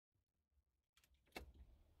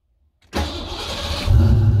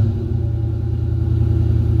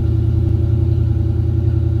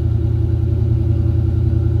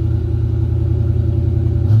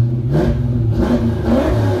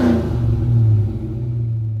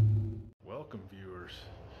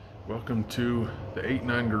Welcome to the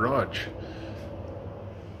 89 Garage.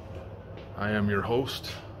 I am your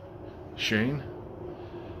host, Shane,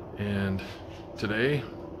 and today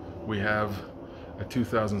we have a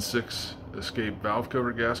 2006 Escape valve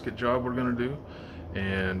cover gasket job we're going to do,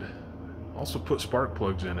 and also put spark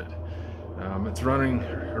plugs in it. It's running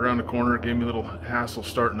around the corner. It gave me a little hassle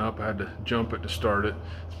starting up. I had to jump it to start it.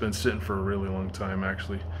 It's been sitting for a really long time,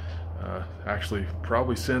 actually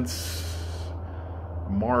probably since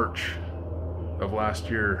March of last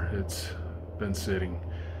year it's been sitting.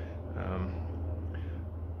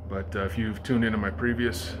 But if you've tuned into my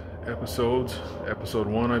previous episodes, episode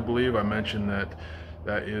 1 I believe, I mentioned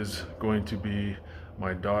that is going to be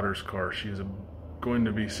my daughter's car. She is going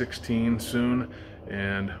to be 16 soon,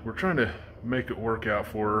 and we're trying to make it work out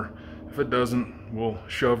for her. If it doesn't, we'll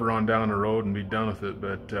shove her on down the road and be done with it.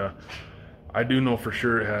 But I do know for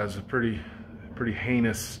sure it has a pretty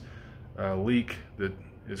heinous leak that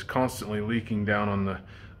is constantly leaking down on the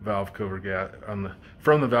valve cover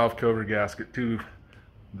from the valve cover gasket to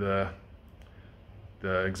the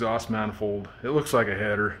exhaust manifold. It looks like a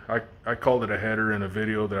header. I called it a header in a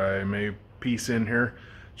video that I may piece in here,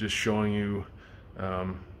 just showing you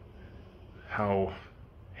how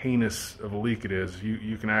heinous of a leak it is.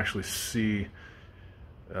 You can actually see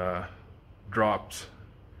drops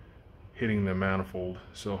hitting the manifold.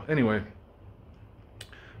 So anyway,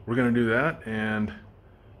 we're gonna do that, and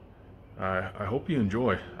I hope you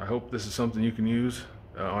enjoy. I hope this is something you can use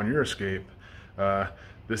on your Escape.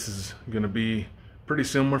 This is gonna be pretty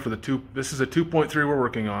similar for the this is a 2.3 we're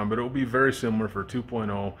working on, but it will be very similar for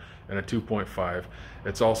 2.0 and a 2.5.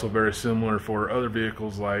 It's also very similar for other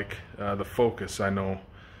vehicles like the Focus. I know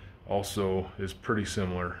also is pretty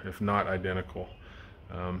similar, if not identical.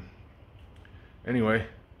 Anyway,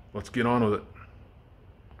 let's get on with it.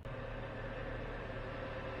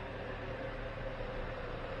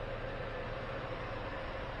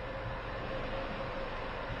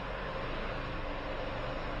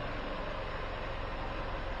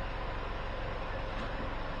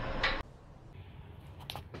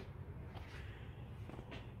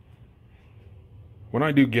 When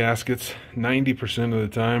I do gaskets, 90% of the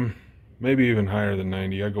time, maybe even higher than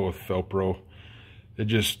 90, I go with fel-pro. They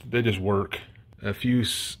just work. If you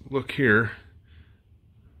look here,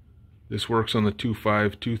 this works on the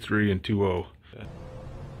 2.5, 2.3, and 2.0.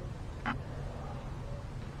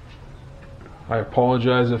 I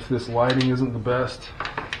apologize if this lighting isn't the best.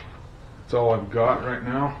 That's all I've got right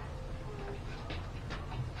now.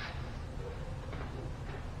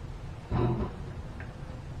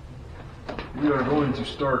 We are going to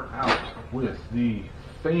start out with the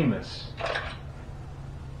famous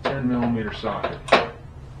 10mm socket.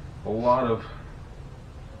 A lot of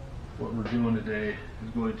what we're doing today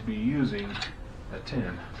is going to be using a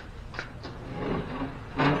 10.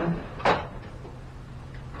 Get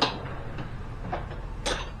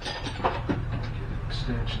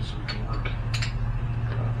extensions so we can work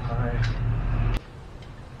up high.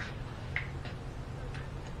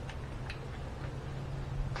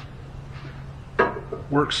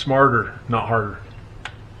 Work smarter, not harder.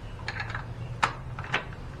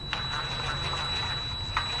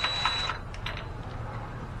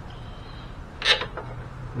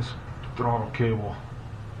 This throttle cable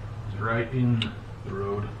is right in the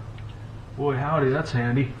road. Boy howdy, that's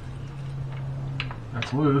handy.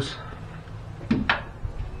 That's loose.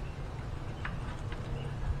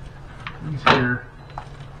 These here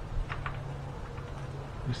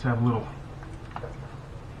just have a little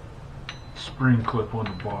spring clip on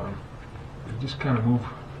the bottom. You just kind of move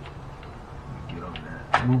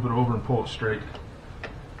it over and pull it straight.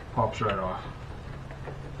 Pops right off.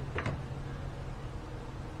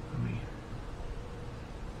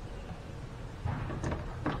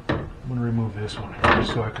 I'm going to remove this one here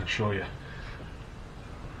just so I can show you.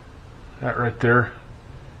 That right there,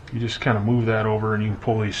 you just kind of move that over and you can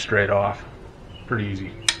pull these straight off. Pretty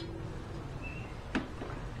easy. I'm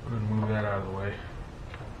going to move that out of the way.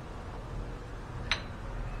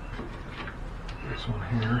 This one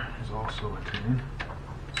here is also a 10.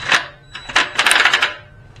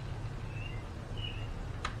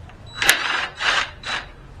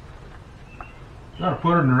 Gotta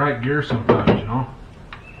put it in the right gear sometimes, you know.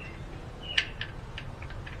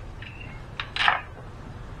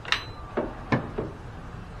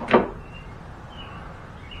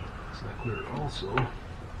 Looks like we're also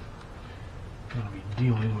gonna be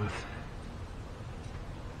dealing with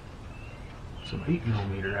some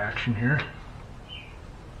 8mm action here.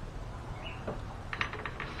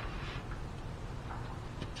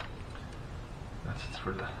 That's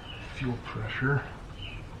for the fuel pressure.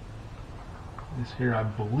 This here, I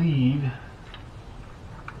believe,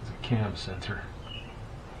 is a cam sensor.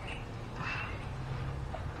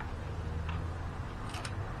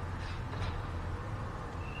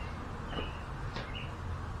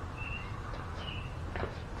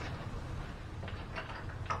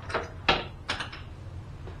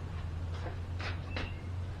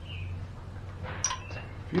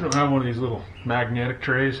 If you don't have one of these little magnetic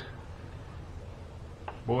trays,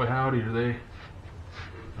 boy howdy are they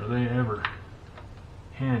ever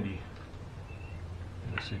handy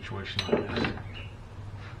in a situation like this.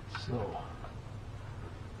 So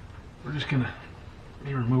we're just gonna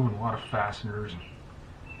be removing a lot of fasteners.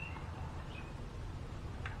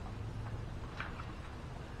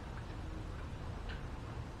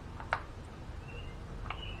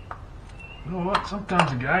 You know what?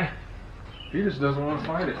 Sometimes a guy, he just doesn't want to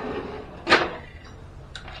fight it.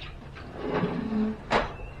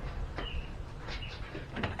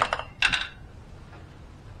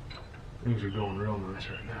 Things are going real nice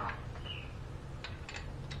right now.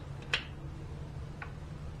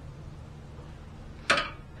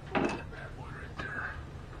 Bad boy right there.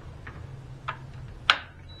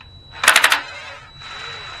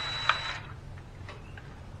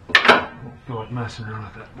 Don't feel like messing around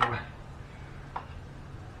with that boy.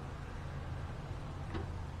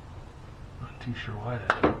 Not too sure why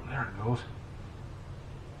that. There it goes.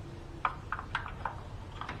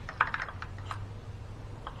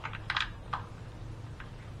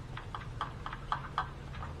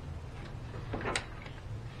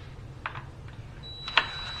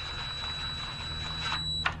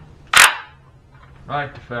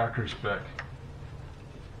 Right to factory spec.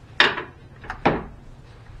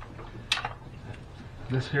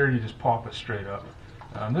 This here you just pop it straight up.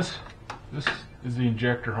 This is the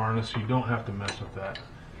injector harness, so you don't have to mess with that.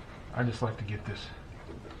 I just like to get this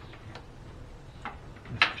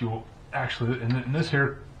fuel. Actually, and this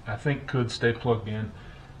here I think could stay plugged in,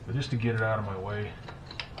 but just to get it out of my way,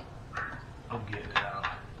 I'm getting it out.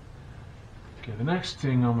 Okay, the next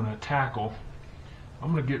thing I'm going to tackle,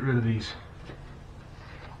 I'm going to get rid of these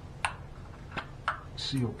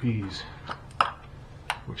COPs,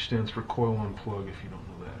 which stands for coil unplug, if you don't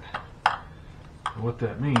know that. And what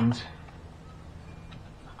that means,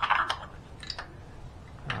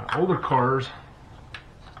 older cars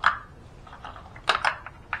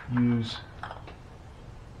use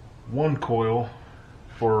one coil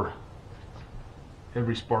for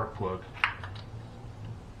every spark plug.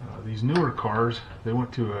 These newer cars, they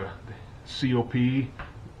went to a COP,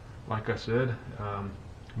 like I said,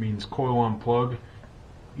 means coil unplug.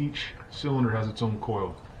 Each cylinder has its own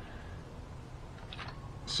coil.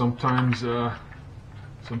 Sometimes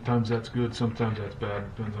that's good, sometimes that's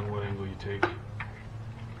bad, depends on what angle you take.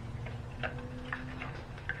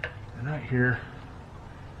 And right here,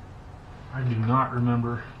 I do not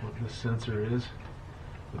remember what this sensor is,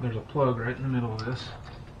 but there's a plug right in the middle of this.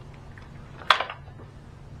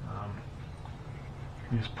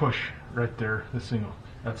 You just push right there, this thing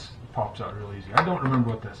pops out real easy. I don't remember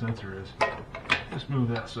what that sensor is. Just move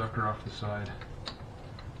that sucker off the side.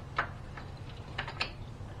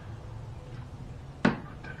 Put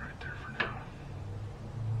that right there for now.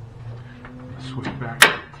 Switch back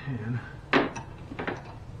to the 10.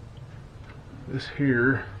 This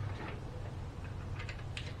here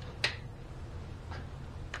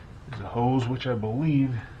is a hose, which I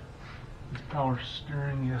believe is power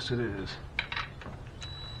steering. Yes, it is.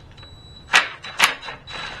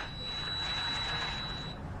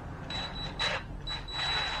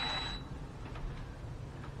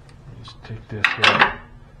 Take this here,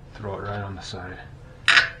 throw it right on the side.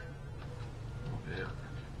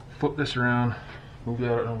 Flip this around, move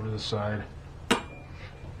that over to the side.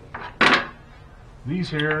 These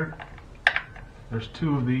here, there's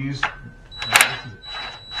two of these. This is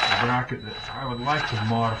a bracket that I would like to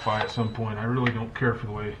modify at some point. I really don't care for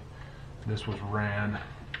the way this was ran.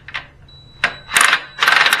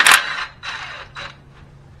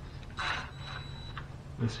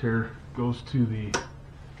 This here goes to the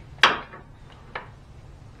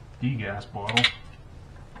degas bottle /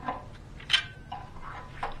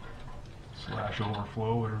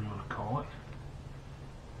 overflow, whatever you want to call it.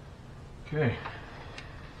 Okay,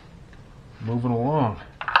 moving along.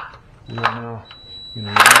 We are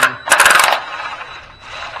now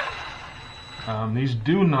these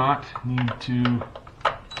do not need to, you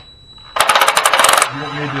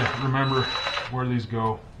don't need to remember where these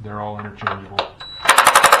go. They're all interchangeable.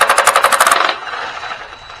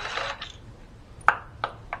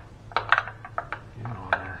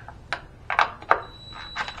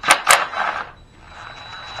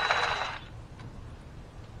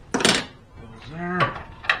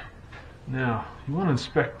 Now, you want to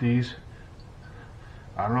inspect these.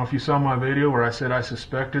 I don't know if you saw my video where I said I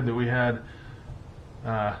suspected that we had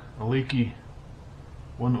a leaky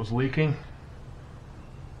one that was leaking.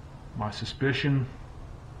 My suspicion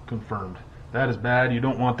confirmed. That is bad. You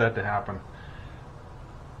don't want that to happen.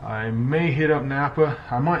 I may hit up Napa.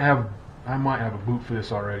 I might have a boot for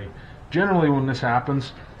this already. Generally, when this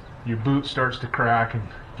happens, your boot starts to crack and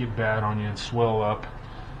get bad on you and swell up.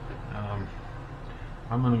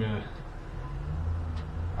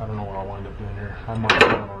 I don't know what I'll wind up doing here. I might have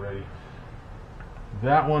done already.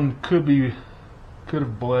 That one could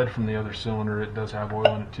have bled from the other cylinder. It does have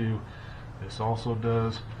oil in it too. This also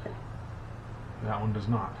does. That one does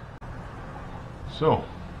not. So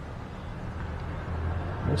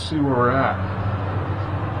let's see where we're at.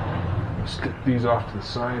 Let's stick these off to the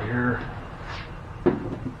side here.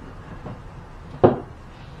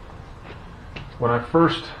 When I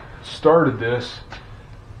first started this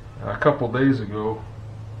a couple days ago,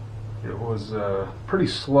 it was pretty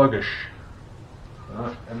sluggish,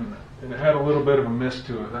 and it had a little bit of a mist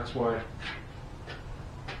to it. That's why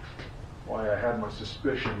I had my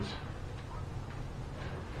suspicions.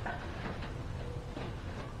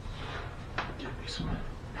 Give me some.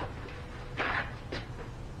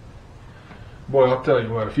 Boy, I'll tell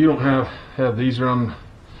you what, if you don't have these around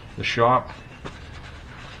the shop,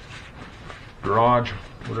 garage,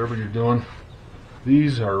 whatever you're doing,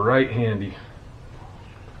 these are right handy.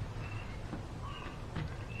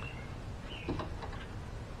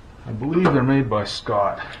 I believe they're made by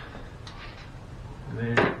Scott.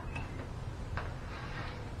 They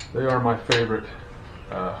are my favorite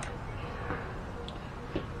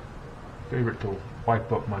to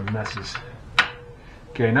wipe up my messes.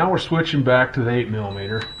 Okay, now we're switching back to the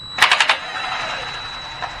 8mm.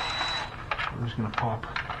 I'm just going to pop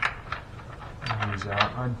these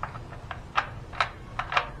out.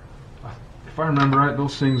 If I remember right,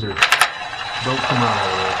 those things don't come out all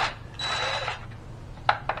the way.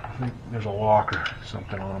 I think there's a lock or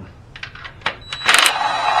something on them.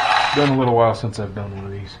 It's been a little while since I've done one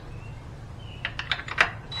of these.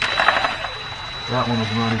 That one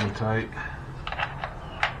was not even tight.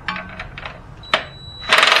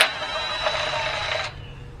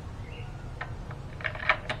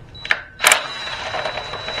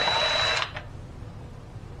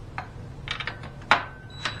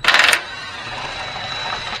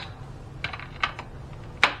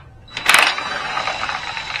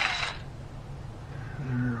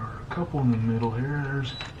 Couple in the middle here.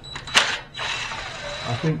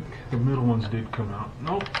 I think the middle ones did come out.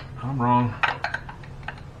 Nope, I'm wrong.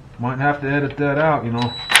 Might have to edit that out, you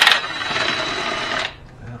know.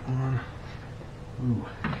 That one. Ooh,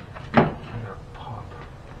 I gotta pop.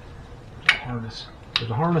 There's a harness.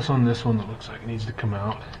 There's a harness on this one that looks like it needs to come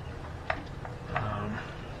out. I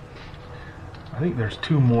think there's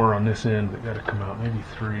 2 more on this end that gotta come out, maybe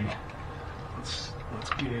 3. Let's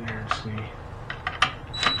get in here and see.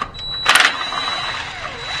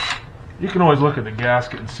 You can always look at the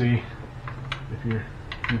gasket and see if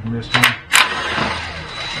you've missed one.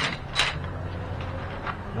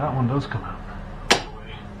 That one does come out.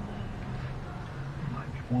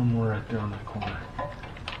 Might be one more right down that corner.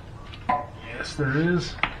 Yes, there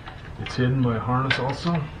is. It's hidden by a harness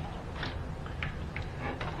also.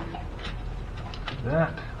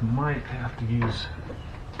 That might have to use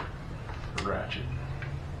a ratchet.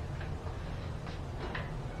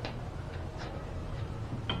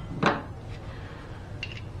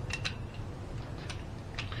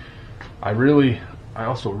 I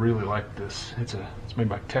also really like this. It's made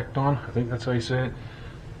by Tecton. I think that's how you say it.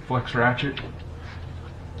 Flex ratchet.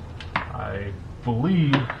 I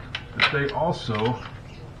believe that they also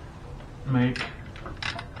make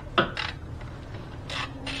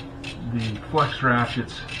the flex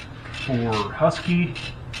ratchets for Husky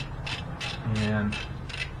and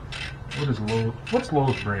what's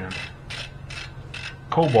Lowe's brand?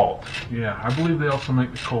 Cobalt. Yeah, I believe they also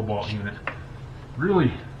make the Cobalt unit.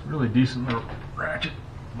 Really decent little ratchet.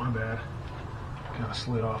 My bad. Kind of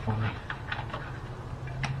slid off on me.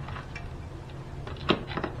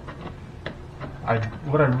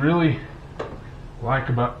 What I really like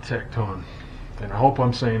about Tecton, and I hope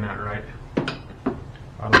I'm saying that right.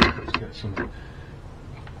 I don't know if it's got some kind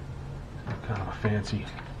of a fancy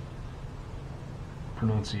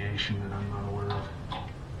pronunciation that I'm not aware of.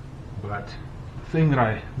 But the thing that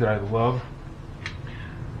I love,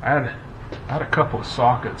 I had a couple of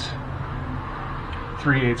sockets,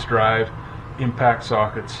 3/8 drive impact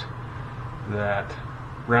sockets that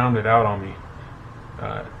rounded out on me.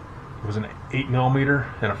 It was an 8mm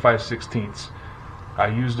and a 5/16. I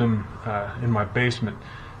used them in my basement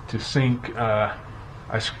to sink. I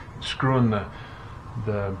screw in the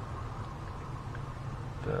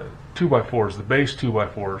 2x4s, the base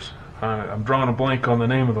 2x4s. I'm drawing a blank on the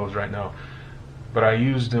name of those right now, but I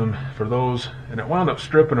used them for those, and it wound up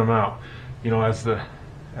stripping them out. You know, as the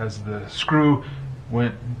screw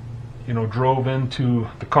went, you know, drove into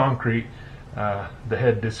the concrete, the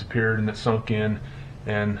head disappeared and it sunk in,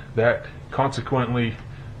 and that consequently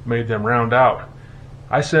made them round out.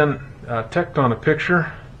 I sent Tecton a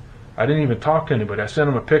picture. I didn't even talk to anybody. I sent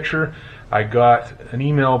him a picture. I got an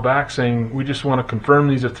email back saying, we just want to confirm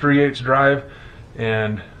these are 3/8 drive,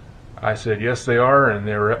 and I said yes they are, and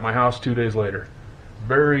they were at my house 2 days later.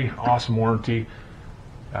 Very awesome warranty.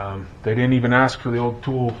 They didn't even ask for the old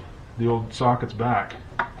tool, the old sockets back.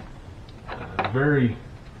 I very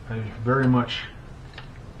much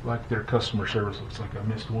like their customer service. Looks like I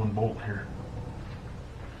missed one bolt here.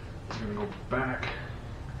 I'm gonna go back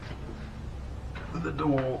to the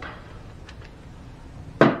DeWalt.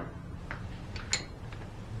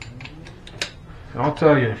 And I'll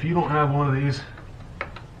tell you, if you don't have one of these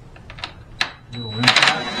little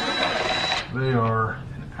impacts, they are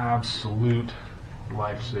an absolute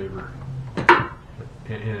lifesaver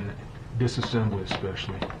in disassembly,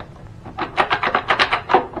 especially.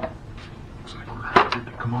 Looks like we're good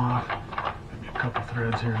to come off. Maybe a couple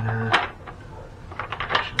threads here and there.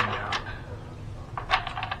 Should be out.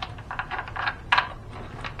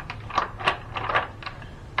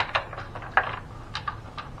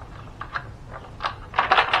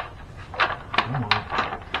 Come on.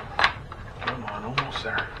 Come on, almost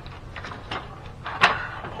there.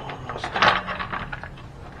 Almost there.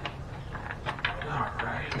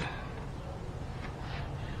 Alright.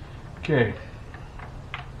 Okay.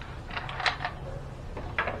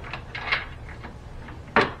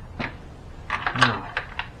 Now,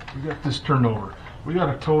 we got this turned over. We got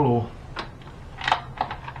a total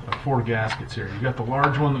of 4 gaskets here. You got the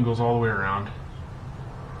large one that goes all the way around,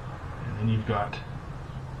 and then you've got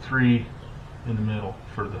 3 in the middle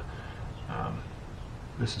for the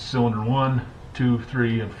this is cylinder 1, 2,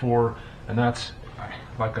 3, and 4, and that's,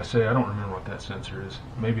 like I say, I don't remember what that sensor is.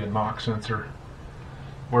 Maybe a knock sensor.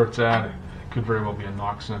 Where it's at, it could very well be a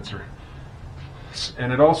knock sensor,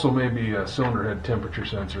 and it also may be a cylinder head temperature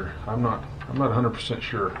sensor. I'm not 100%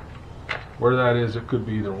 sure where that is. It could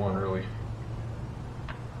be either one, really.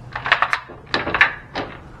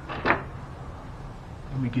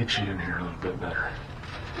 Let me get you in here a little bit better.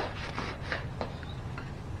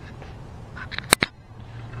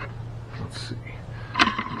 Let's see.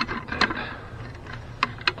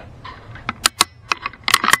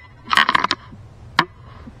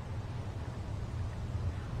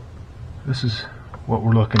 This is what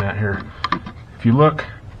we're looking at here. If you look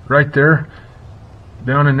right there,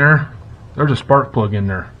 down in there, there's a spark plug in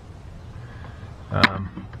there.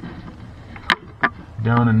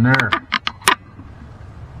 Down in there,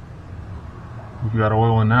 we've got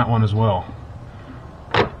oil in that one as well.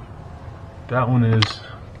 That one is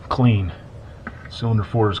clean. Cylinder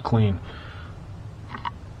 4 is clean.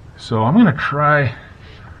 So I'm going to try.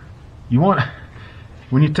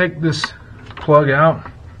 When you take this plug out,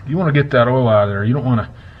 you want to get that oil out of there. You don't want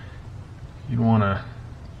to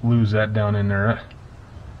lose that down in there.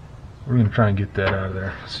 We're going to try and get that out of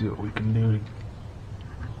there. See what we can do to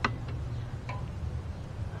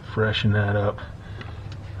freshen that up.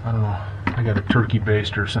 I don't know. I got a turkey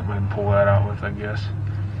baster or something I can pull that out with, I guess.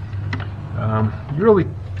 You really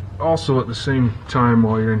also at the same time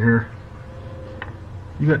while you're in here,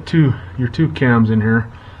 you got your two cams in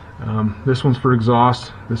here. This one's for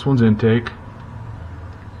exhaust. This one's intake.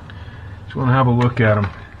 Just want to have a look at them.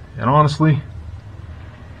 And honestly,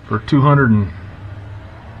 for 200 and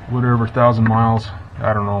whatever thousand miles,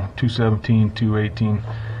 I don't know, 217, 218.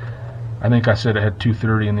 I think I said it had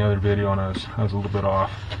 230 in the other video, and I was a little bit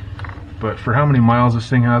off. But for how many miles this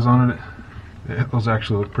thing has on it, those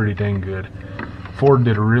actually look pretty dang good. Ford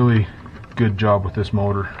did a really good job with this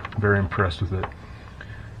motor. Very impressed with it.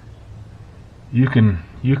 You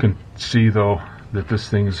can see though that this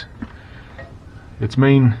thing's, its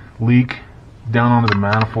main leak down onto the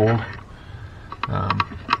manifold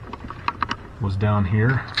was down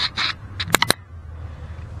here.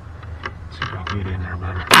 Let's see if I can get in there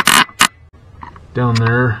better. Down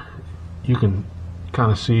there, you can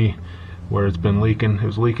kind of see where it's been leaking. It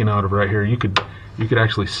was leaking out of right here. You could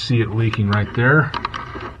actually see it leaking right there,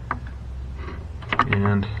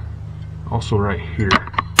 and also right here.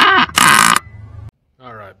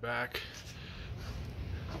 All right, back.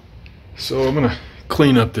 So I'm gonna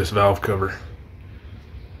clean up this valve cover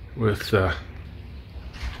with a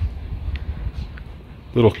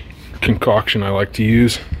little concoction I like to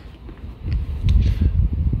use.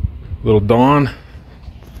 Little Dawn,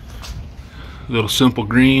 little Simple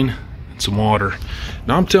Green, and some water.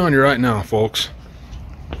 Now I'm telling you right now, folks,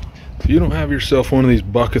 if you don't have yourself one of these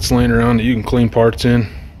buckets laying around that you can clean parts in,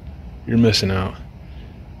 you're missing out.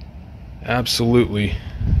 Absolutely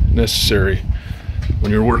necessary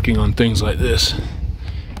when you're working on things like this.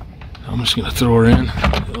 I'm just gonna throw her in.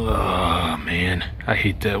 Oh man, I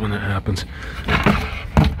hate that when that happens.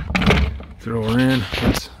 Throw her in.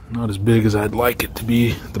 It's not as big as I'd like it to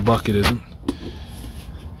be. The bucket isn't.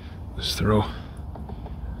 Just throw a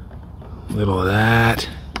little of that.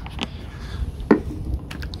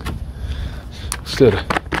 Instead of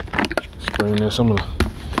spraying this, I'm gonna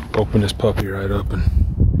open this puppy right up and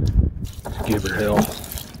give her hell.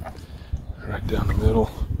 Right down the middle,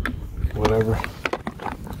 whatever.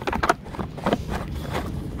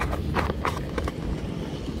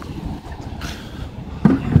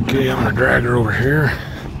 Okay, I'm gonna drag her over here.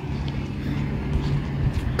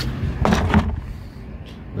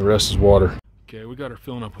 The rest is water. Okay, we got her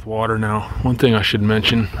filling up with water now. One thing I should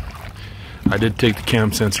mention, I did take the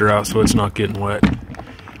cam sensor out so it's not getting wet.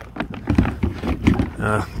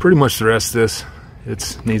 Pretty much the rest of this,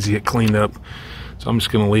 it needs to get cleaned up, so I'm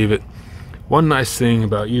just gonna leave it. One nice thing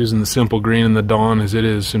about using the Simple Green in the Dawn is it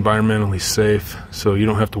is environmentally safe, so you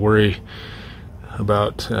don't have to worry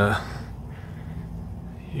about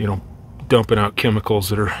you know, dumping out chemicals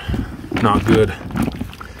that are not good.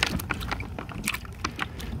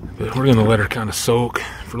 But we're gonna let her kind of soak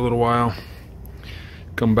for a little while,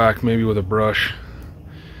 come back maybe with a brush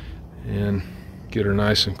and get her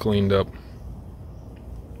nice and cleaned up.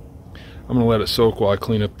 I'm gonna let it soak while I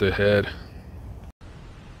clean up the head.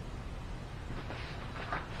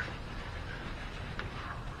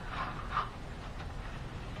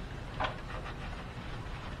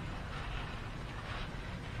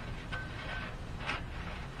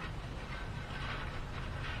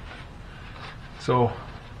 So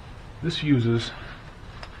this uses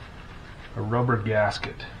a rubber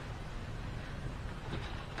gasket.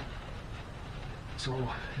 So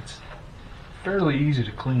it's fairly easy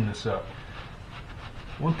to clean this up.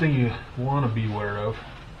 One thing you want to be aware of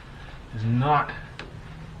is not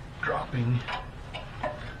dropping,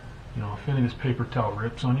 you know, if any of this paper towel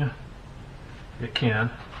rips on you, it can,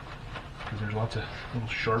 because there's lots of little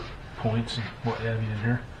sharp points and what have you in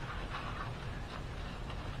here.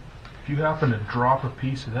 If you happen to drop a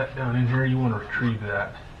piece of that down in here, you want to retrieve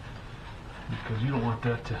that, because you don't want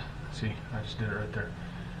that to, see, I just did it right there,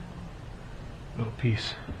 little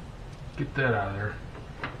piece, get that out of there.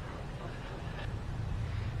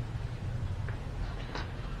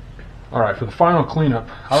 Alright, for the final cleanup,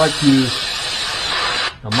 I like to use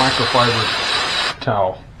a microfiber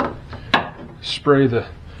towel. Spray the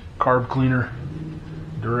carb cleaner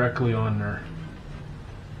directly on there.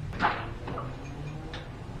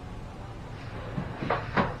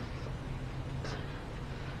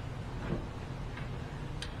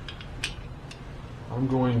 I'm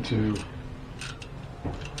going to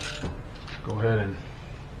go ahead and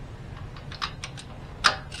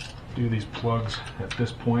do these plugs at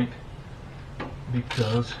this point,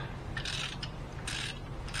 because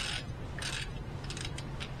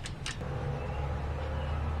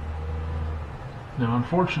now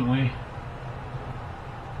unfortunately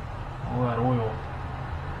all that oil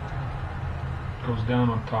goes down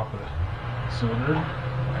on top of the cylinder.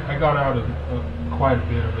 I got out of quite a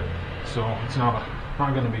bit of it, so it's not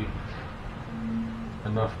going to be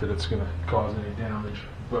enough that it's going to cause any damage,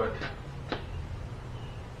 but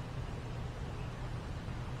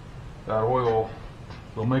that oil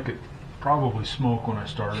will make it probably smoke when I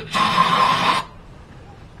start it.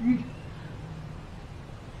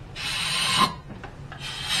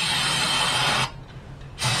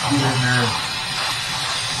 Get in there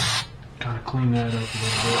and kind of clean that up a little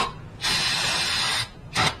bit.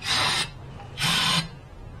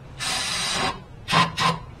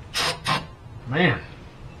 Man.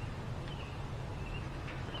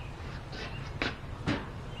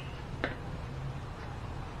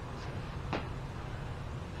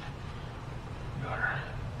 Got her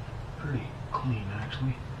pretty clean,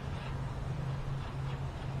 actually.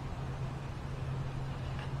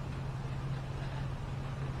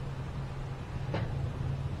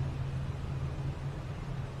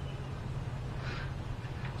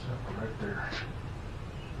 Except right there.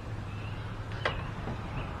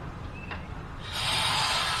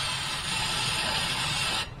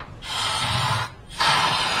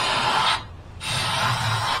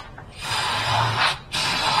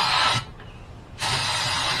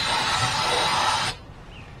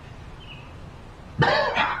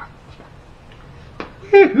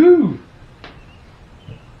 Woohoo!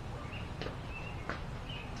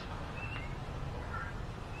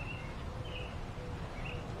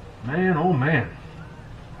 Man, oh man.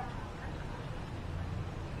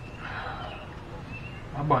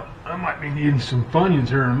 I might be needing some Funyuns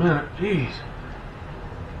here in a minute. Jeez.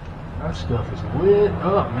 That stuff is lit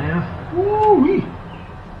up, man. Woo-wee.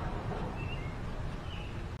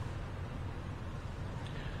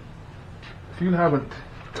 If you haven't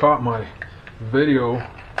caught my video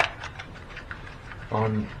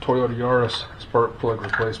on Toyota Yaris spark plug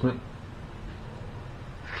replacement,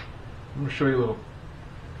 I'm going to show you a little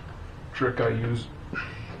trick I use.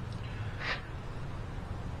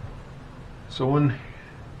 So when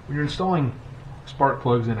you're installing spark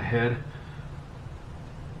plugs in a head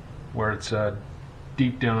where it's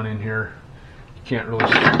deep down in here, you can't really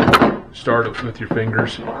start it with your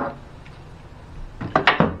fingers.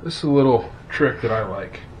 This is a little trick that I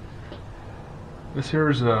like. This here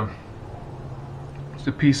is it's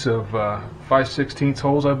a piece of 5/16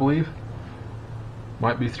 holes, I believe.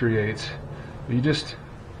 Might be 3/8. But you just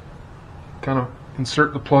kind of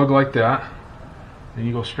insert the plug like that, and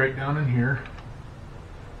you go straight down in here.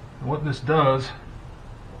 And what this does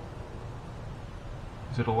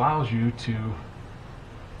is it allows you to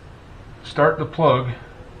start the plug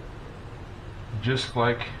just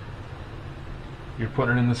like you're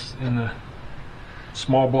putting it in the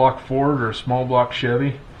small block Ford or a small block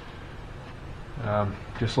Chevy,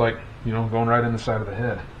 just like, you know, going right in the side of the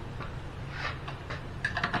head.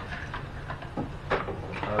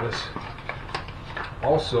 This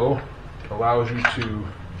also allows you to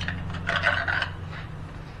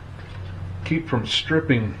keep from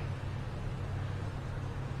stripping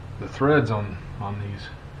the threads on these.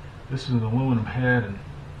 This is an aluminum head and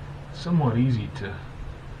somewhat easy to,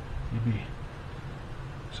 you'd be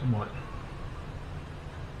somewhat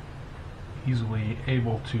easily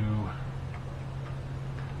able to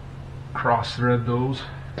cross thread those.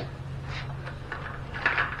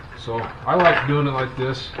 So I like doing it like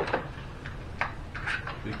this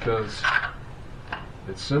because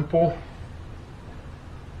it's simple.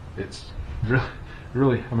 It's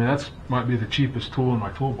really, I mean, that's might be the cheapest tool in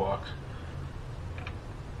my toolbox,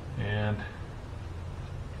 and it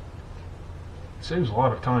saves a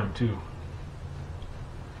lot of time too.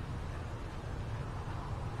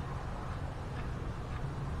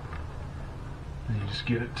 And you just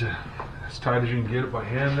get it to as tight as you can get it by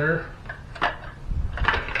hand there.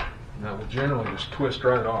 And that will generally just twist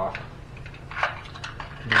right off.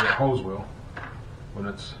 Maybe that hose will when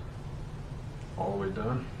it's all the way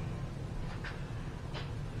done.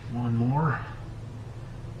 One more.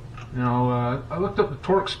 Now I looked up the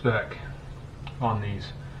torque spec on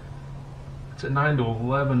these. It's at 9 to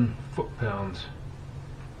 11 foot-pounds.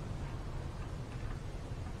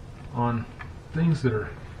 On things that are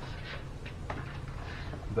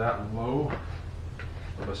that low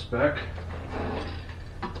of a spec,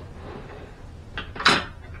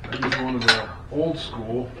 I use one of the old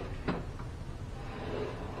school.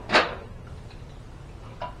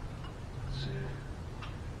 Let's see.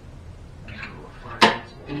 There's a little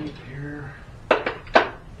 5/8 here. Right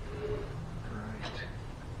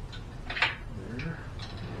there.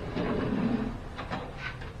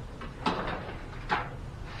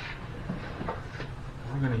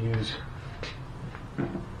 We're going to use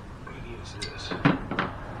this.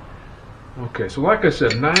 Okay, so like I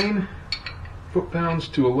said, 9 foot-pounds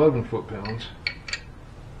to 11 foot-pounds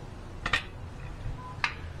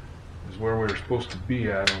is where we're supposed to be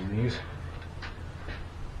at on these.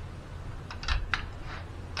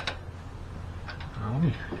 Now let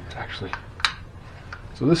me actually,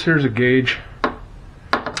 so this here's a gauge.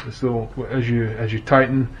 This little, as you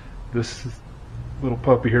tighten, this little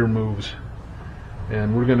puppy here moves,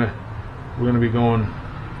 and we're gonna be going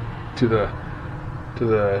to the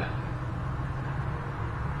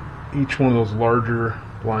each one of those larger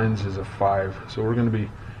blinds is a 5, so we're going to be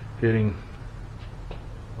hitting,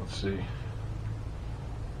 let's see,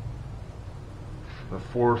 the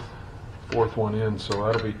fourth one in, so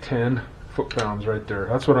that'll be 10 foot-pounds right there.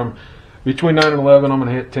 That's what I'm, between 9 and 11, I'm going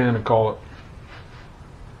to hit 10 and call it.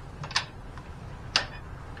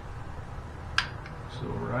 So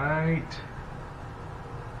right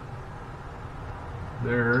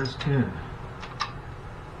there's 10.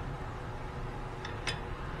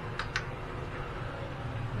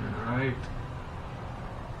 Right,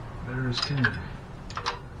 there's 10.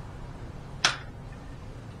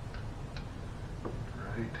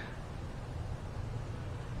 Right,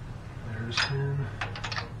 there's 10.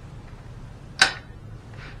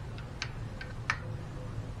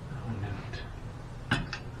 Oh, minute.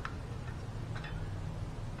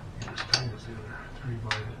 As tight as the other 3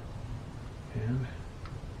 by the hand.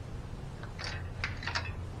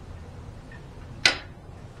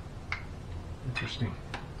 Interesting.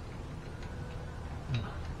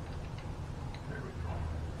 There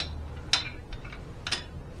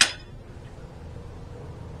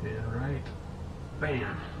we go. And right,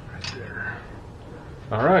 bam, right there.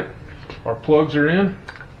 All right, our plugs are in.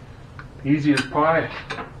 Easy as pie.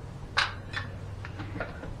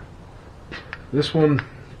 This one,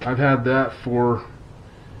 I've had that for,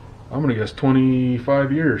 I'm gonna guess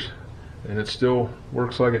 25 years, and it still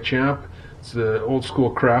works like a champ. It's the old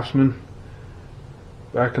school Craftsman.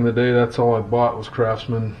 Back in the day, that's all I bought was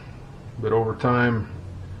Craftsman, but over time,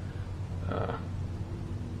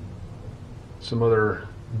 some other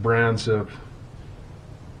brands have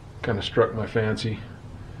kind of struck my fancy.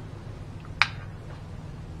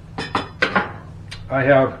 I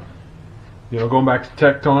have, going back to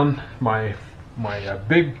Tecton, my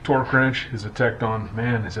big torque wrench is a Tecton.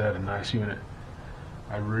 Man, is that a nice unit.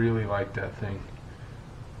 I really like that thing.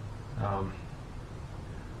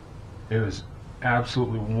 It was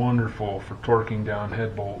absolutely wonderful for torquing down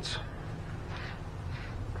head bolts.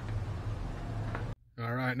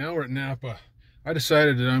 All right, now we're at Napa. I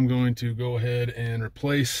decided that I'm going to go ahead and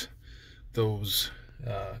replace those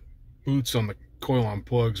boots on the coil-on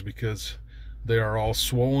plugs because they are all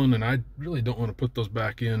swollen, and I really don't want to put those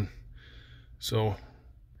back in. So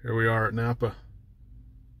here we are at Napa.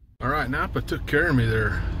 All right, Napa took care of me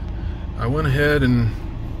there. I went ahead and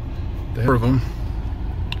the pair of them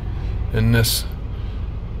in this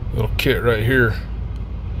little kit right here.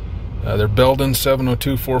 They're Belden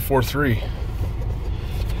 702-443.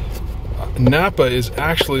 Napa is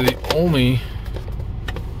actually the only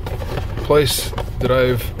place that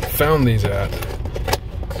I've found these at.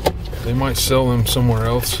 They might sell them somewhere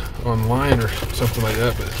else online or something like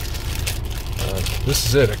that, but this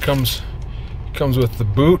is it. It comes with the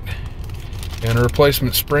boot and a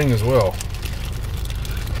replacement spring as well.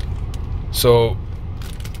 So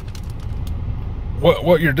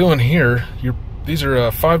what you're doing here, these are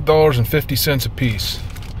 $5.50 a piece,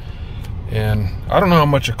 and I don't know how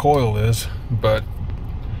much a coil is, but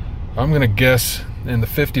I'm gonna guess in the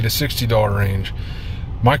 $50 to $60 range.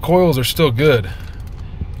 My coils are still good,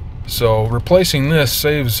 so replacing this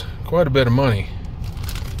saves quite a bit of money.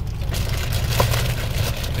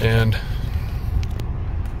 And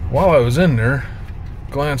while I was in there,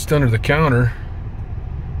 glanced under the counter,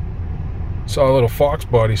 saw a little Fox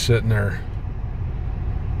body sitting there.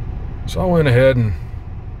 So I went ahead and,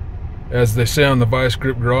 as they say on the Vice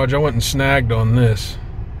Grip Garage, I went and snagged on this.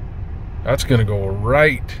 That's gonna go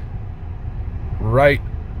right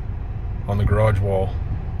on the garage wall.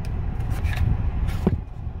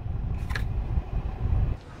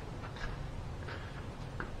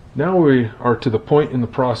 Now we are to the point in the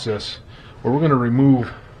process where we're going to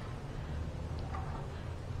remove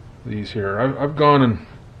these here. I've gone and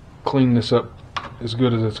cleaned this up as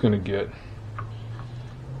good as it's going to get.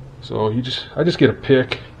 So I just get a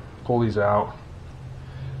pick, pull these out.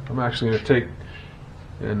 I'm actually going to take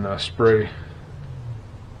and spray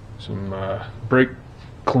some brake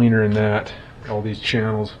cleaner in that, all these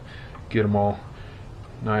channels, get them all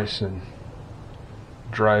nice and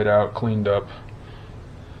dried out, cleaned up.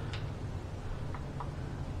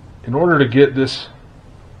 In order to get this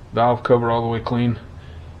valve cover all the way clean,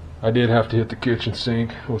 I did have to hit the kitchen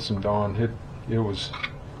sink with some Dawn. It was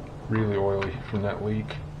really oily from that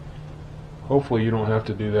leak. Hopefully you don't have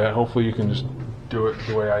to do that. Hopefully you can just do it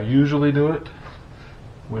the way I usually do it,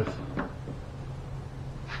 with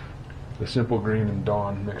the Simple Green and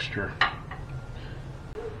Dawn mixture.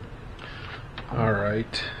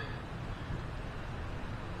 Alright.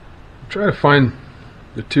 Try to find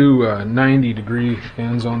the two 90-degree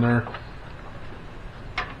ends on there,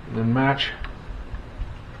 and then match.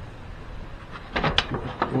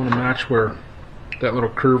 You want to match where that little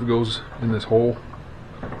curve goes in this hole.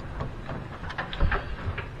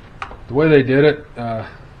 The way they did it,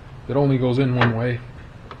 it only goes in one way,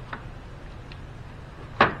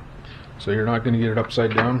 so you're not going to get it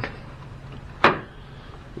upside down.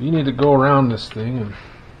 You need to go around this thing and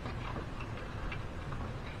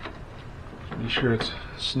be sure it's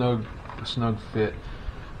a snug fit.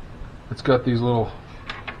 It's got these little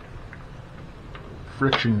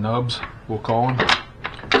friction nubs, we'll call them,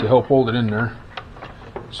 to help hold it in there.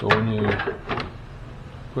 So when you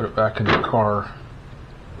put it back in the car,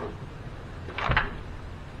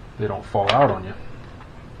 they don't fall out on you.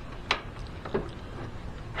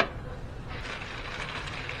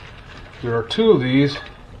 There are two of these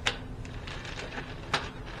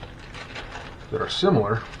that are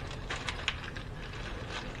similar.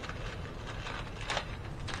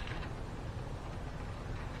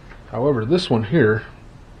 However, this one here,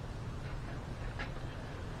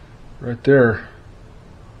 right there,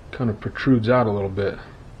 kind of protrudes out a little bit,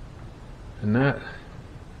 and that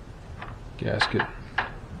gasket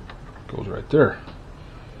goes right there.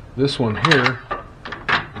 This one here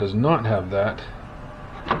does not have that.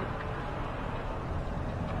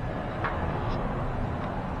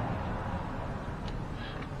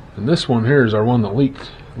 And this one here is our one that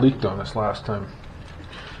leaked on us last time.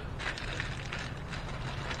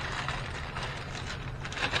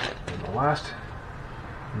 And the last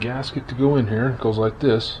gasket to go in here goes like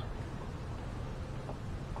this.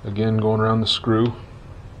 Again, going around the screw.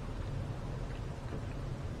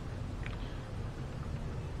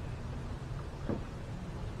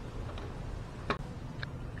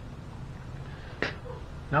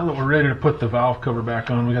 Now that we're ready to put the valve cover back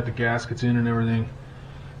on, we got the gaskets in and everything.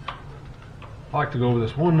 I like to go over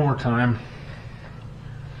this one more time,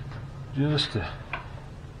 just to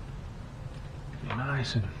be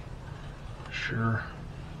nice and sure.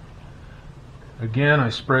 Again, I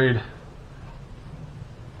sprayed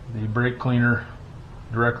the brake cleaner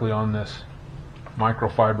directly on this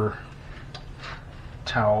microfiber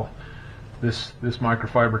towel. This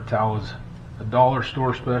microfiber towel is a dollar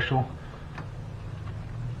store special.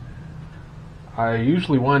 I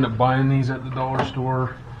usually wind up buying these at the dollar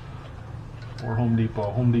store or Home Depot.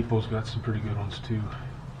 Home Depot's got some pretty good ones too.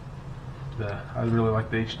 I really like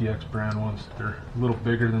the HDX brand ones. They're a little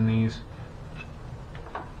bigger than these.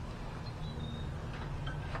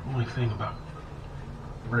 Only thing about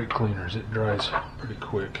brake cleaners, it dries pretty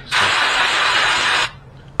quick. So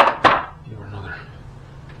give her another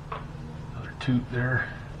toot there.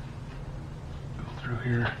 Go through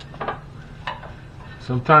here.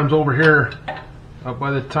 Sometimes over here, up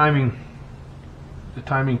by the timing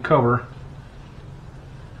cover,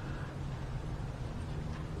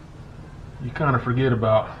 you kind of forget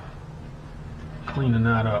about cleaning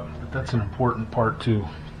that up, but that's an important part too.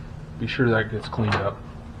 Be sure that gets cleaned up.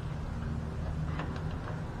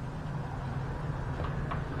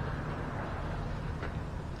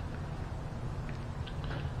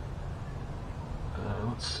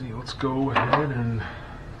 Let's see, let's go ahead and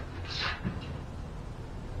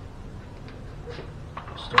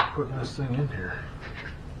start putting this thing in here.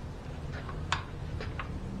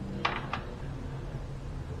 Make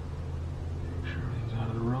sure everything's out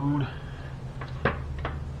of the road.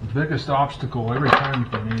 The biggest obstacle every time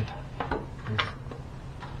for me is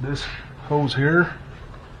this hose here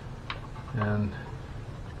and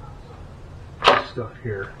this stuff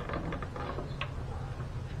here.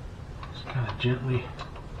 Just kind of gently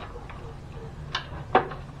get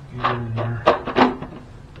it in there.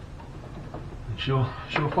 She'll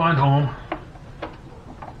find home.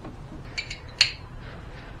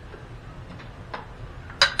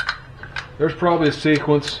 There's probably a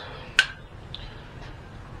sequence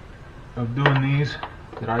of doing these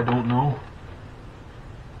that I don't know.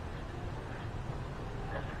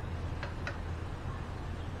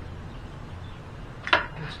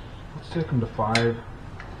 Let's take them to 5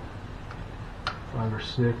 or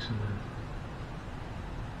 6 and then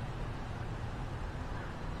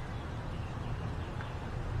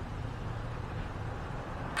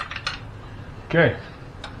okay.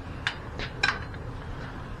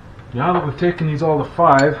 Now that we've taken these all to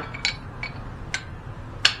 5,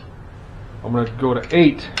 I'm going to go to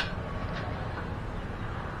 8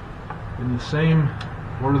 in the same,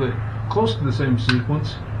 or close to the same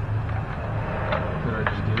sequence that I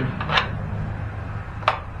just did.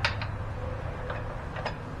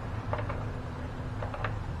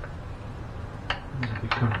 These have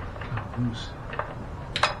become kind of loose.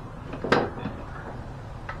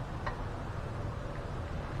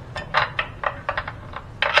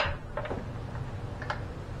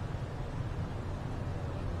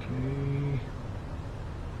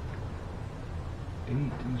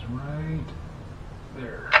 Is right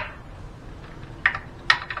there.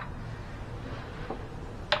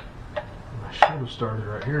 I should have started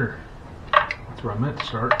right here. That's where I meant to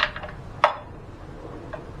start.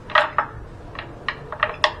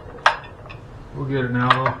 We'll get it now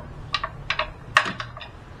though.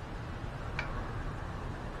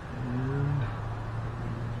 And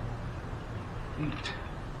 8.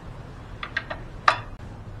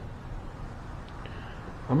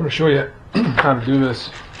 I'm going to show you how to do this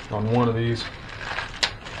on one of these.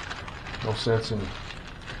 No sense in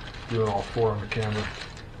doing all 4 on the camera.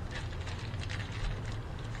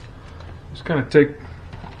 Just kind of take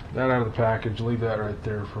that out of the package, leave that right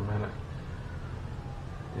there for a minute.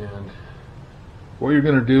 And what you're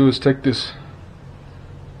going to do is take this,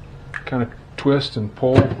 kind of twist and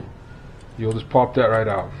pull. You'll just pop that right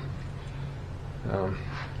out.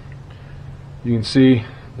 You can see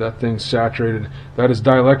that thing's saturated. That is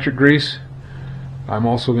dielectric grease. I'm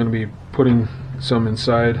also going to be putting some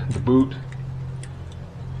inside the boot.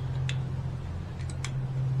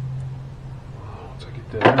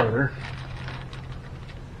 that out of there.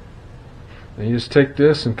 And you just take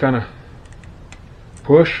this and kind of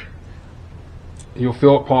push. You'll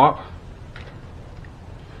feel it pop.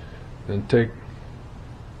 Then take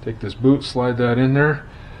this boot, slide that in there.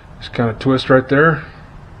 Just kind of twist right there.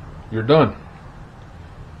 You're done.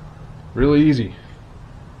 Really easy.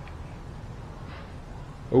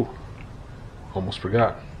 Oh, almost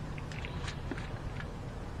forgot.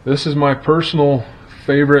 This is my personal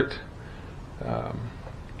favorite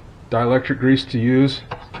dielectric grease to use.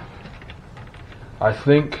 I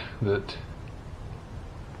think that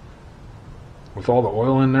with all the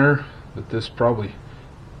oil in there, that this probably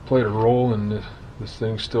played a role in this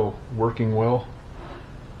thing still working well.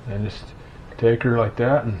 And just take her like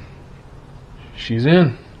that and she's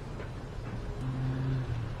in.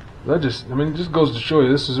 That just, I mean, it just goes to show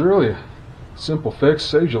you this is really a simple fix,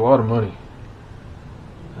 saves you a lot of money.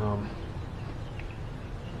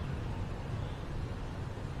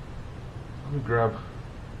 Let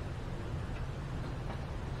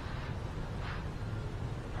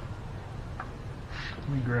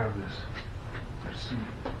me grab this. Let's see.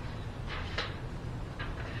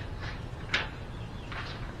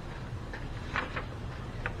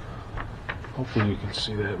 Hopefully you can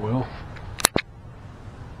see that well.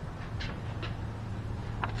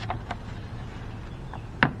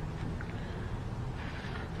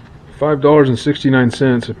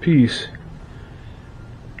 $5.69 a piece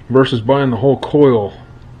versus buying the whole coil.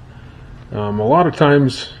 A lot of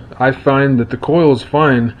times I find that the coil is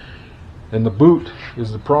fine and the boot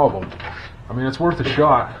is the problem. I mean, it's worth a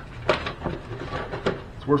shot.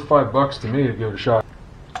 It's worth $5 to me to give it a shot.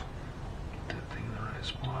 That thing in the right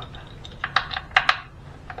spot.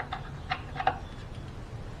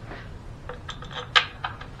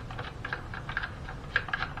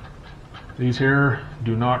 These here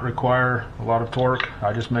do not require a lot of torque.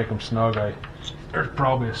 I just make them snug. There's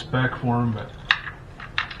probably a spec for them, but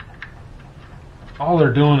all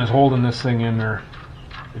they're doing is holding this thing in there.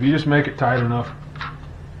 If you just make it tight enough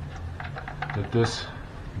that this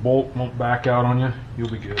bolt won't back out on you, you'll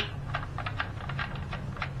be good.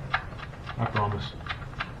 I promise.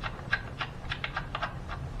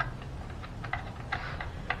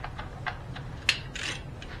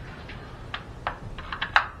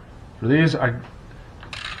 For these, I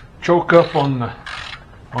choke up on the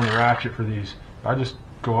ratchet for these. I just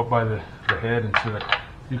go up by the head and so that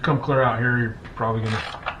you come clear out here, you're probably going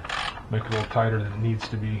to make it a little tighter than it needs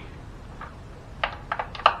to be.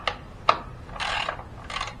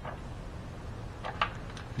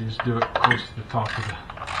 You just do it close to the top of the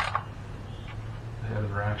head of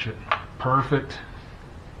the ratchet. Perfect.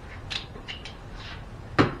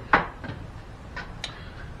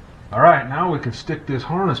 Alright, now we can stick this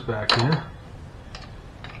harness back in.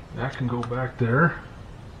 That can go back there.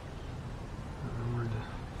 Where'd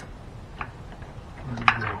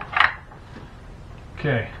it go?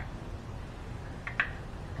 Okay.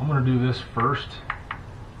 I'm going to do this first.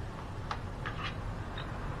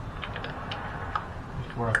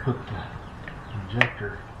 Before I put the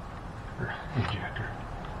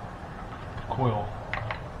coil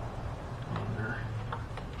on there.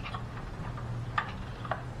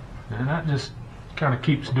 And that just kind of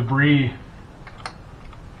keeps debris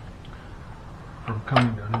from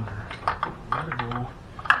coming down in there. Let it go.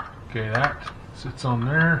 Okay, that sits on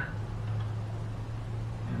there.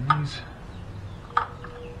 And these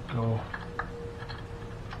go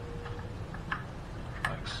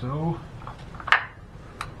like so.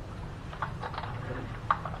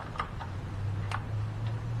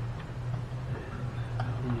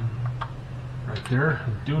 Right there.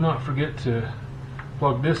 Do not forget to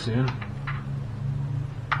plug this in,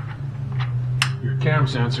 your cam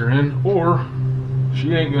sensor in, or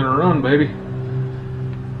she ain't gonna run, baby.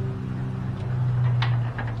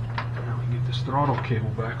 Now we get this throttle cable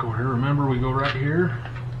back over here. Remember, we go right here,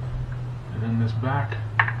 and then this back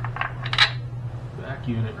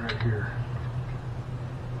unit right here.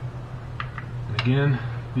 And again,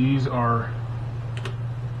 these are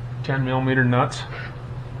 10mm nuts.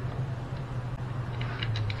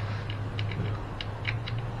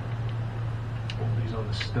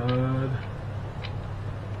 Stud. I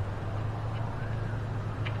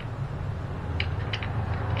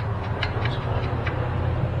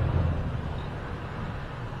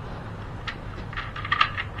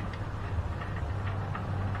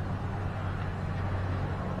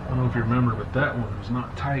don't know if you remember, but that one was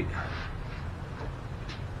not tight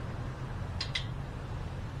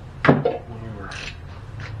when we were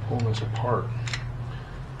pulling this apart.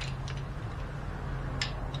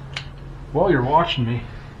 While you're watching me,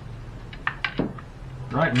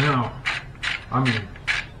 right now, I mean,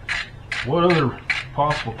 what other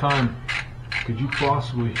possible time could you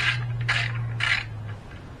possibly...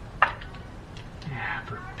 Yeah,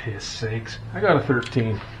 for piss sakes. I got a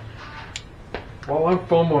 13. While I'm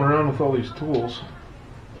fumbling around with all these tools,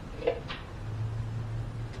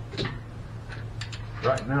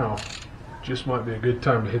 right now, just might be a good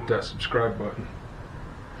time to hit that subscribe button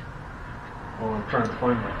while I'm trying to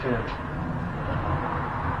find my 10.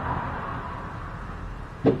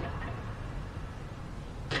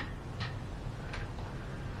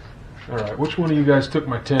 Alright, which one of you guys took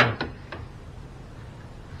my 10?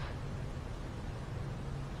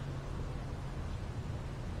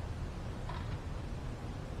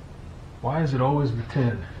 Why is it always the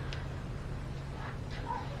 10?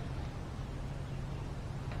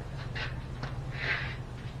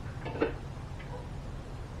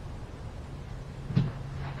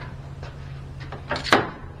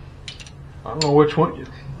 I don't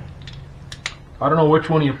know which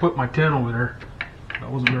one you put my 10 over there. That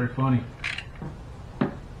wasn't very funny.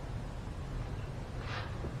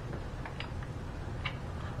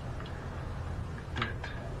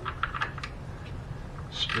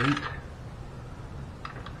 Straight.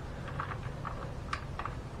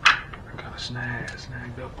 I got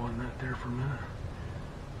snagged up on that there for a minute.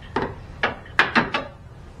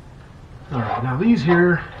 Alright, now these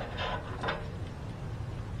here,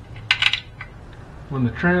 when the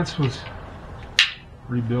trance was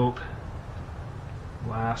rebuilt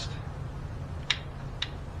last,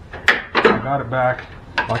 I got it back.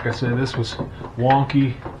 Like I said, this was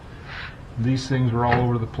wonky. These things were all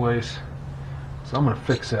over the place. So I'm going to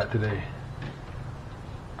fix that today.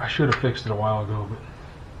 I should have fixed it a while ago,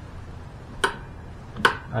 but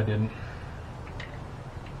I didn't.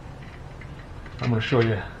 I'm going to show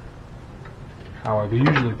you how I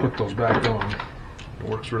usually put those back on. It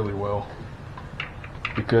works really well,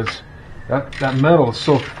 because that metal is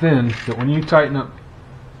so thin that when you tighten up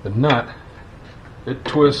the nut, it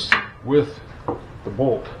twists with the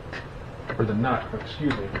bolt, or the nut,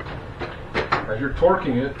 excuse me. As you're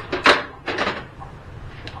torquing it,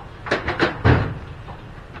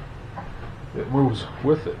 it moves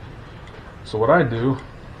with it. So what I do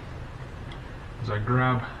is I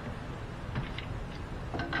grab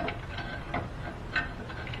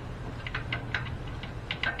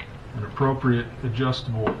an appropriate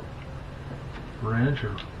adjustable wrench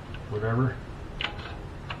or whatever.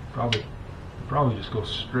 Probably just go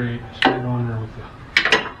straight on there with the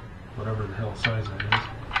whatever the hell size that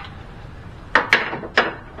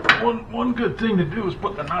is. One good thing to do is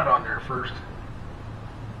put the nut on there first.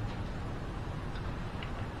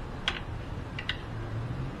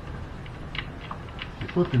 If you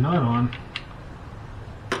put the nut on,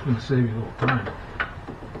 it's going to save you a little time.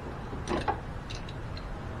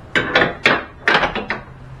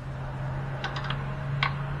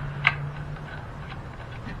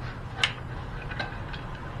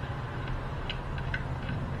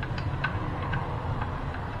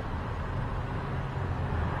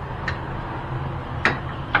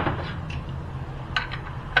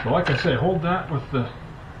 So like I say, hold that with the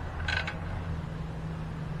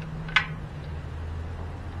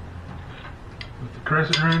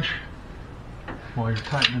crescent wrench while you're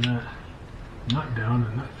tightening that nut down,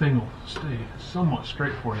 and that thing will stay somewhat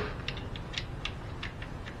straight for you.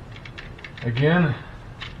 Again,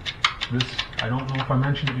 this, I don't know if I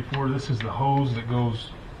mentioned it before, this is the hose that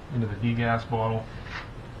goes into the degas bottle.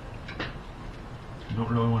 You don't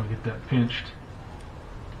really want to get that pinched.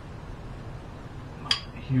 Not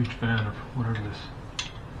a huge fan of whatever this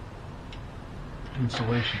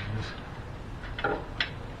insulation is.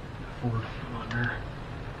 Forward on there.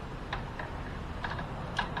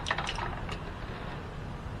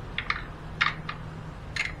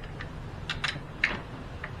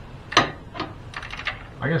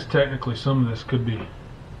 I guess technically some of this could be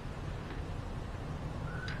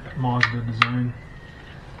Mazda design.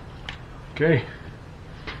 Okay.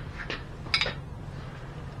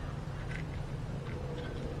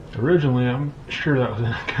 Originally, I'm sure that was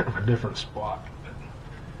in kind of a different spot, but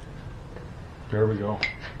there we go.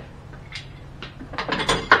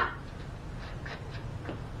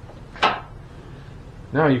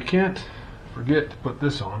 Now you can't forget to put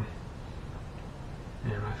this on,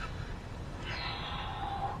 and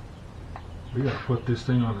we gotta put this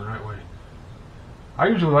thing on the right way. I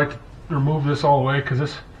usually like to remove this all the way because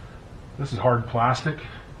this is hard plastic,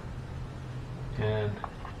 and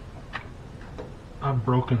I've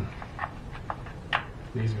broken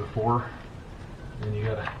these before, and you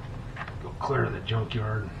gotta go clear to the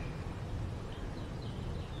junkyard.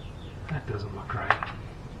 That doesn't look right.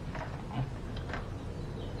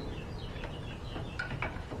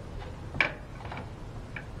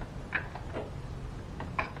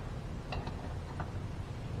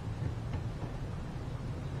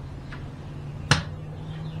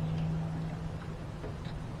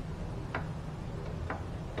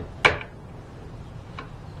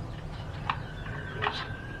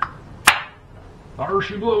 There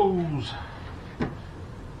she blows.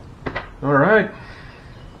 All right.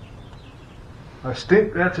 I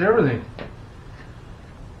think that's everything.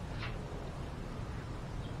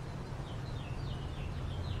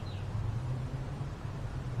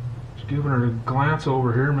 Just giving it a glance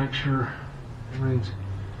over here, make sure everything's.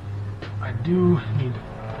 I do need to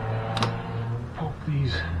poke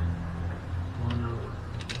these on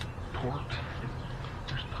the port.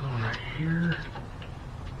 There's another one right here.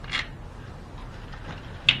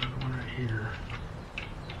 Another one right here.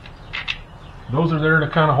 Those are there to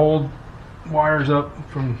kind of hold wires up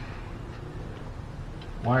from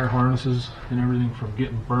wire harnesses and everything from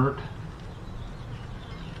getting burnt.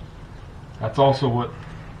 That's also what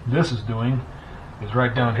this is doing. Is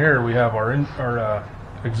right down here we have our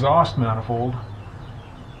exhaust manifold,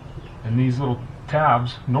 and these little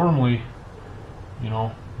tabs. Normally, you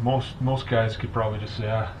know, most guys could probably just say,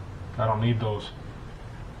 I don't need those,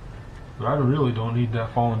 but I really don't need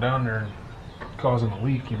that falling down there and causing a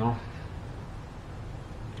leak, you know.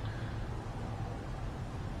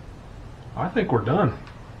 I think we're done.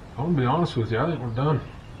 I'm gonna be honest with you, I think we're done.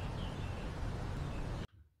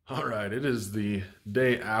 All right, it is the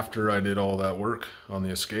day after I did all that work on the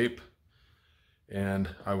Escape, and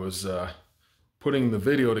I was putting the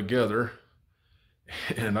video together,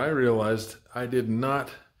 and I realized I did not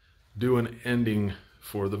do an ending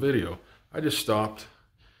for the video. I just stopped,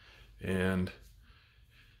 and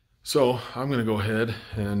so I'm gonna go ahead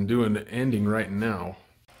and do an ending right now.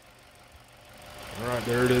 All right,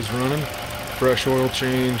 there it is running. Fresh oil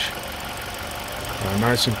change,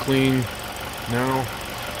 nice and clean. Now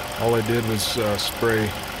all I did was spray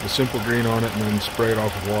the Simple Green on it and then spray it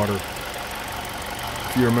off with water.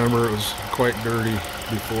 If you remember, it was quite dirty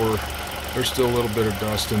before. There's still a little bit of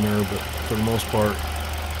dust in there, but for the most part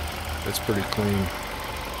it's pretty clean.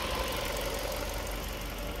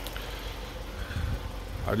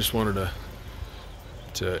 I just wanted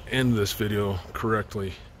to end this video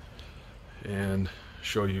correctly and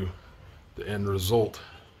show you the end result.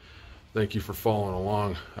 Thank you for following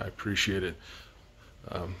along. I appreciate it.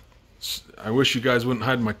 I wish you guys wouldn't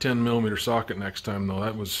hide my 10mm socket next time, though.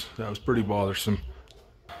 That was pretty bothersome.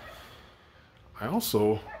 I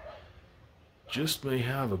also just may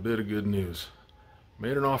have a bit of good news.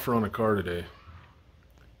 Made an offer on a car today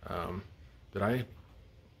that I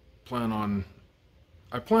plan on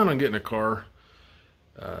getting a car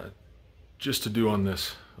just to do on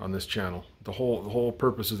this channel. The whole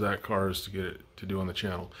purpose of that car is to get it to do on the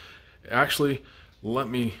channel. Actually, let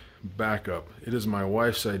me back up. It is my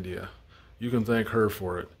wife's idea. You can thank her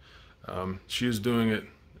for it. She's doing it.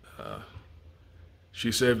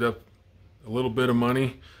 She saved up a little bit of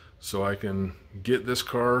money so I can get this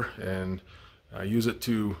car and use it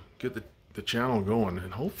to get the channel going,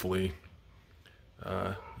 and hopefully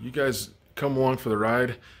you guys come along for the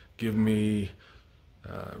ride. Give me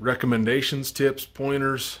recommendations, tips,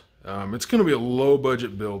 pointers. It's going to be a low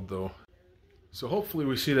budget build though, so hopefully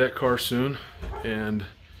we see that car soon, and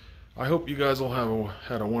I hope you guys all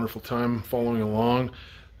had a wonderful time following along.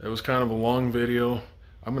 It was kind of a long video.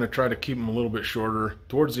 I'm going to try to keep them a little bit shorter.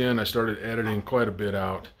 Towards the end I started editing quite a bit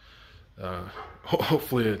out.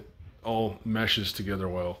 Hopefully it all meshes together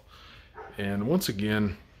well. And once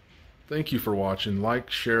again, thank you for watching.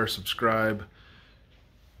 Like, share, subscribe,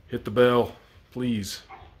 hit the bell, please,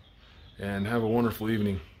 and have a wonderful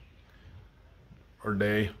evening or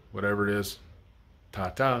day, whatever it is.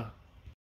 Ta-ta.